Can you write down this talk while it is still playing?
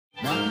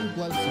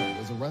Bledsoe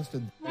was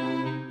arrested.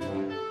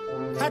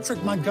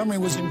 Patrick Montgomery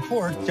was in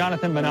court.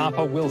 Jonathan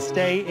Manapa will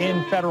stay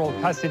in federal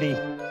custody.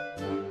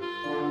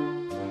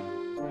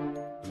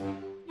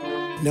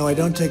 No, I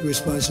don't take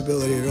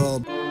responsibility at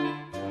all.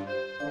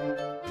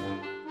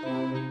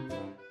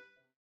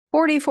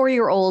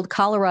 44-year-old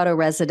Colorado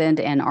resident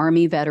and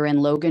Army veteran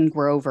Logan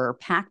Grover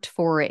packed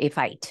for a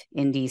fight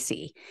in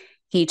D.C.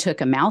 He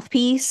took a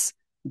mouthpiece,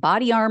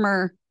 body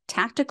armor,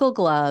 tactical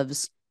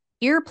gloves,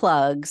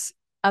 earplugs,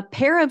 a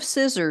pair of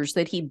scissors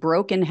that he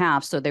broke in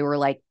half, so they were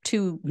like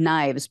two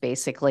knives,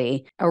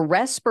 basically, a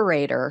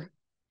respirator,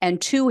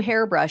 and two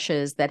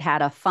hairbrushes that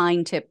had a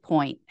fine tip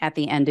point at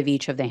the end of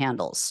each of the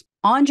handles.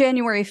 On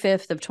January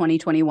 5th of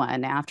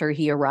 2021, after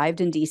he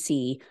arrived in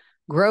D.C.,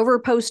 Grover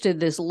posted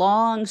this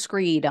long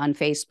screed on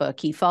Facebook.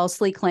 He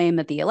falsely claimed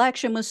that the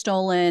election was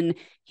stolen.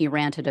 He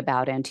ranted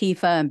about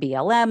Antifa and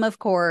BLM, of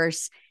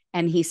course.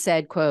 And he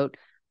said, quote,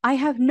 "I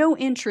have no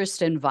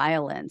interest in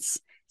violence.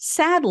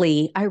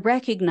 Sadly, I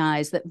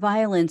recognize that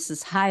violence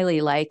is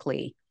highly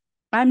likely.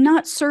 I'm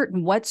not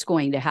certain what's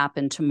going to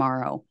happen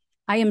tomorrow.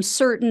 I am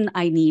certain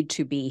I need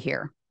to be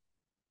here."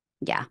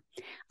 Yeah,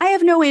 I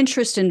have no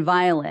interest in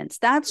violence.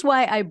 That's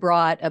why I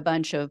brought a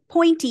bunch of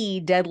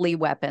pointy, deadly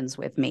weapons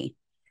with me.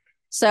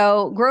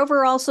 So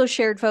Grover also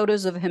shared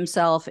photos of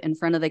himself in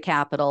front of the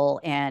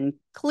Capitol, and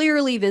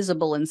clearly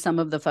visible in some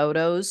of the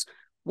photos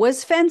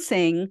was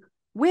fencing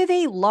with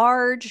a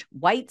large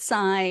white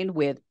sign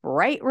with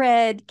bright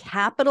red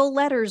capital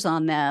letters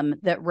on them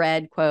that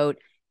read, quote,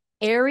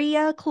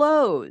 "Area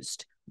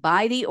closed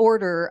by the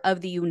order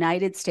of the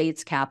United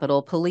States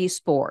Capitol Police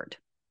Board."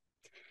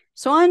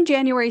 So on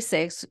January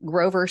 6th,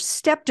 Grover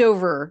stepped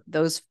over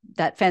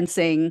that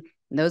fencing,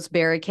 those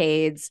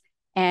barricades,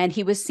 and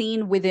he was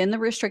seen within the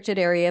restricted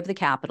area of the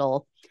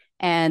Capitol.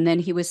 And then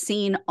he was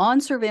seen on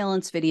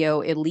surveillance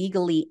video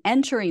illegally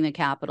entering the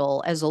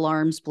Capitol as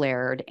alarms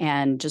blared.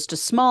 And just a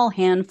small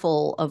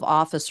handful of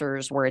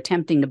officers were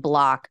attempting to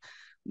block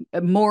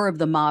more of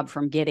the mob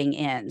from getting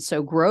in.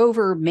 So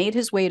Grover made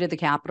his way to the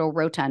Capitol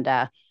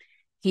Rotunda.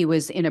 He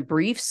was in a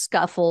brief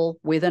scuffle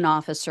with an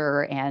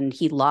officer and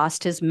he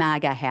lost his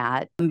MAGA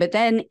hat. But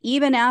then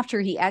even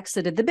after he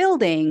exited the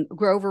building,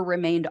 Grover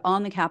remained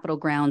on the Capitol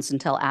grounds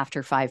until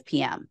after 5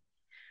 p.m.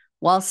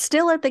 While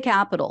still at the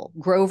Capitol,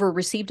 Grover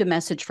received a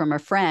message from a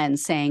friend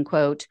saying,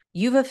 quote,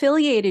 "You've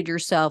affiliated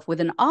yourself with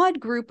an odd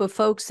group of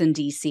folks in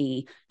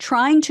D.C.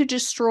 trying to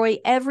destroy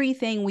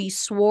everything we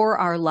swore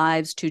our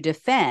lives to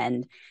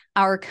defend,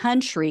 our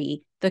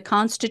country, the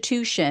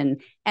Constitution,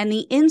 and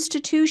the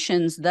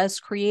institutions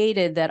thus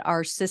created that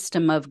our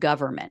system of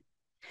government."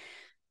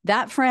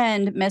 That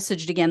friend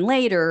messaged again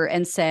later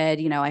and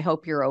said, "I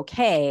hope you're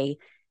okay."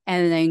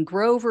 And then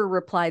Grover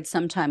replied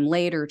sometime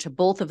later to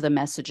both of the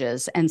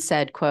messages and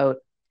said, quote,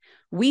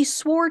 "We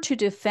swore to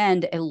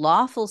defend a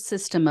lawful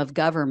system of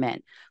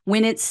government.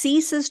 When it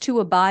ceases to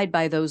abide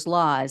by those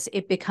laws,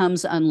 it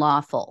becomes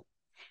unlawful.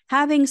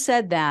 Having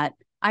said that,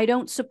 I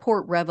don't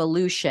support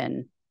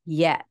revolution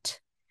yet.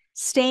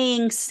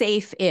 Staying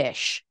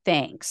safe-ish,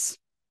 thanks."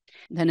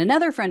 Then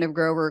another friend of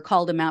Grover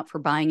called him out for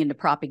buying into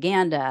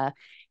propaganda,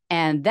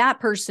 and that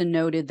person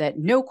noted that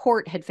no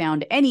court had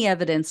found any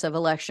evidence of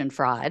election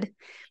fraud.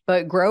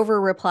 But Grover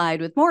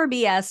replied with more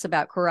BS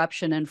about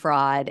corruption and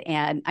fraud.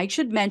 And I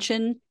should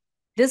mention,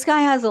 this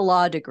guy has a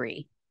law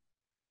degree.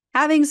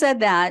 Having said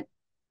that,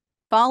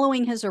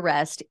 following his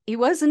arrest, he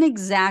wasn't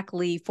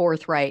exactly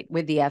forthright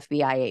with the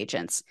FBI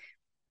agents.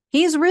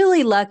 He's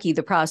really lucky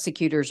the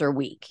prosecutors are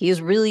weak.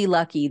 He's really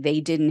lucky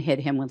they didn't hit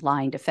him with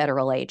lying to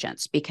federal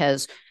agents,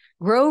 because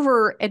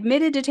Grover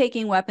admitted to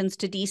taking weapons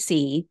to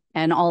D.C.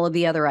 and all of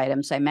the other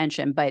items I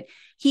mentioned, but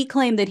he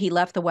claimed that he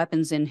left the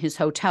weapons in his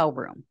hotel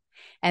room.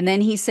 And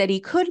then he said he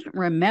couldn't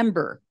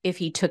remember if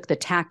he took the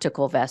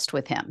tactical vest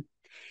with him.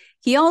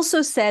 He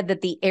also said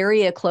that the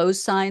area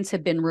closed signs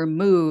had been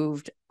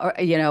removed,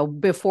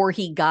 before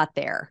he got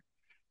there.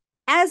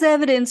 As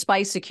evidenced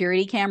by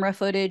security camera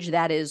footage,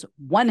 that is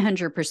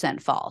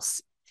 100%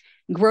 false.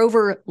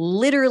 Grover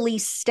literally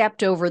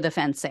stepped over the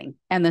fencing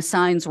and the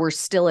signs were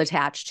still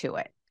attached to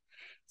it.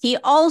 He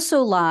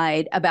also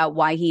lied about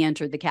why he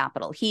entered the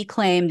Capitol. He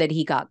claimed that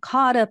he got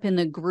caught up in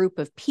the group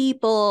of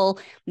people.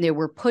 They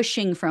were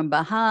pushing from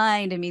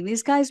behind. I mean,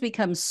 these guys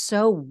become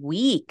so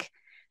weak.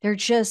 They're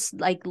just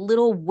like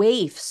little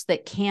waifs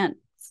that can't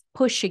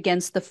push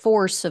against the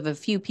force of a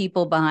few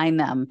people behind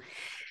them.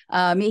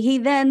 He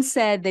then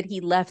said that he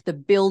left the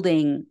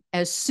building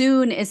as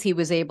soon as he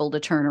was able to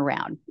turn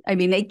around. I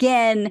mean,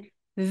 again,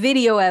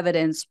 video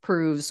evidence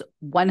proves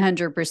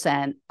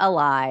 100% a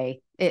lie.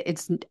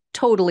 It's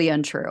totally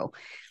untrue.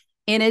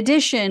 In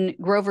addition,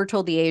 Grover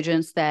told the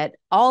agents that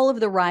all of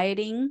the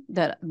rioting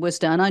that was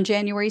done on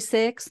January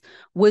 6th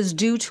was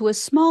due to a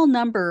small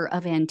number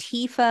of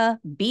Antifa,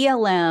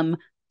 BLM,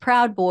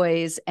 Proud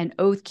Boys, and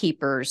Oath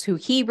Keepers, who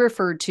he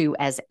referred to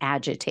as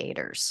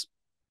agitators.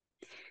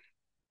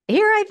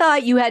 Here I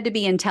thought you had to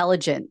be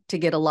intelligent to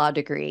get a law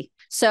degree.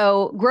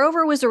 So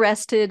Grover was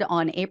arrested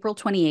on April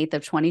 28th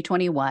of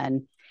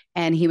 2021,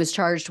 and he was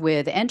charged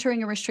with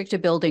entering a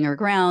restricted building or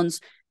grounds,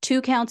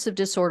 2 counts of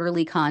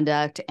disorderly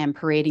conduct, and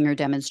parading or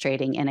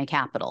demonstrating in a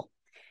Capitol.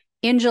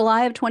 In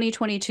July of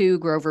 2022,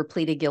 Grover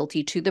pleaded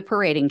guilty to the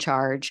parading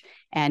charge,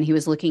 and he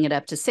was looking at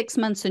up to 6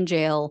 months in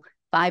jail,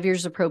 5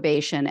 years of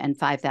probation, and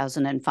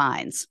 $5,000 in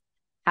fines.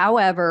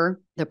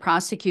 However, the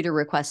prosecutor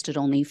requested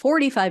only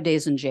 45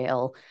 days in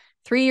jail,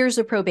 3 years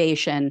of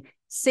probation,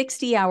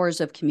 60 hours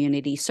of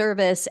community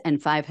service,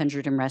 and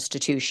 $500 in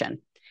restitution.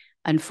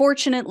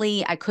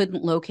 Unfortunately, I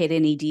couldn't locate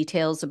any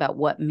details about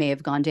what may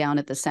have gone down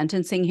at the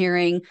sentencing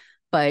hearing,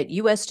 but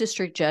U.S.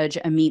 District Judge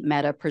Amit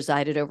Mehta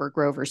presided over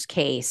Grover's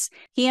case.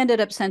 He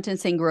ended up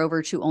sentencing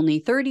Grover to only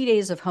 30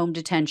 days of home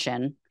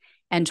detention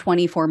and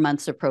 24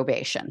 months of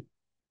probation.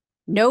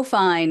 No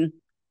fine,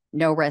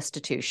 no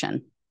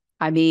restitution.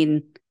 I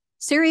mean,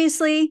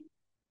 seriously?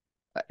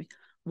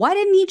 Why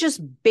didn't he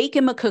just bake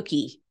him a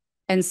cookie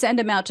and send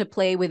him out to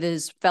play with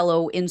his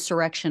fellow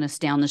insurrectionists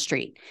down the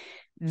street?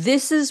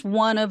 This is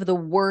one of the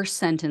worst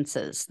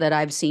sentences that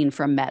I've seen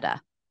from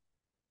Mehta.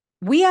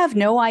 We have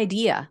no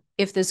idea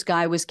if this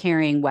guy was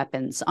carrying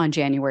weapons on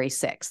January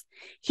 6th.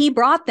 He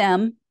brought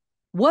them.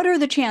 What are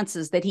the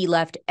chances that he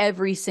left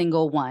every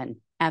single one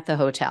at the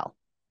hotel?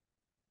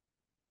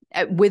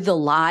 With the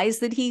lies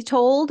that he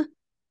told?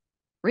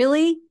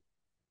 Really?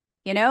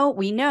 You know,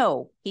 we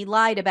know he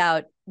lied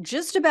about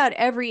just about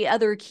every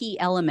other key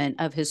element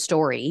of his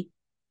story.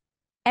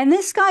 And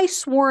this guy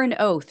swore an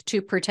oath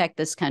to protect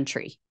this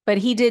country, but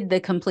he did the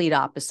complete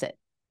opposite.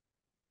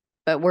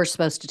 But we're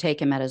supposed to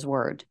take him at his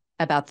word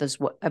about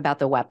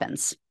the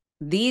weapons.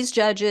 These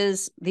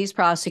judges, these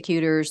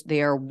prosecutors,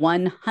 they are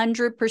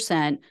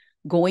 100%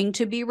 going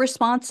to be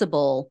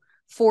responsible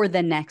for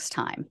the next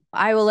time.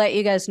 I will let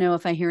you guys know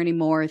if I hear any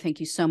more. Thank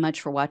you so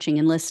much for watching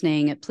and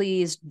listening.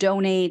 Please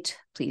donate.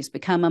 Please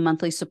become a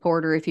monthly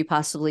supporter if you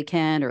possibly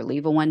can, or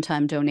leave a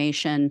one-time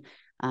donation.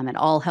 It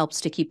all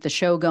helps to keep the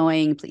show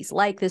going. Please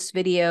like this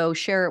video,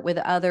 share it with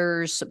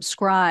others,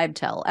 subscribe,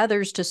 tell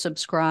others to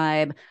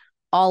subscribe.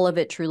 All of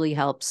it truly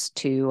helps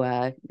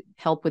to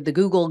help with the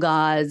Google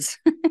gods,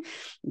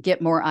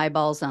 get more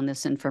eyeballs on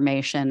this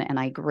information, and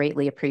I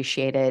greatly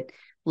appreciate it.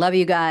 Love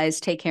you guys.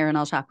 Take care, and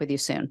I'll talk with you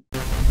soon.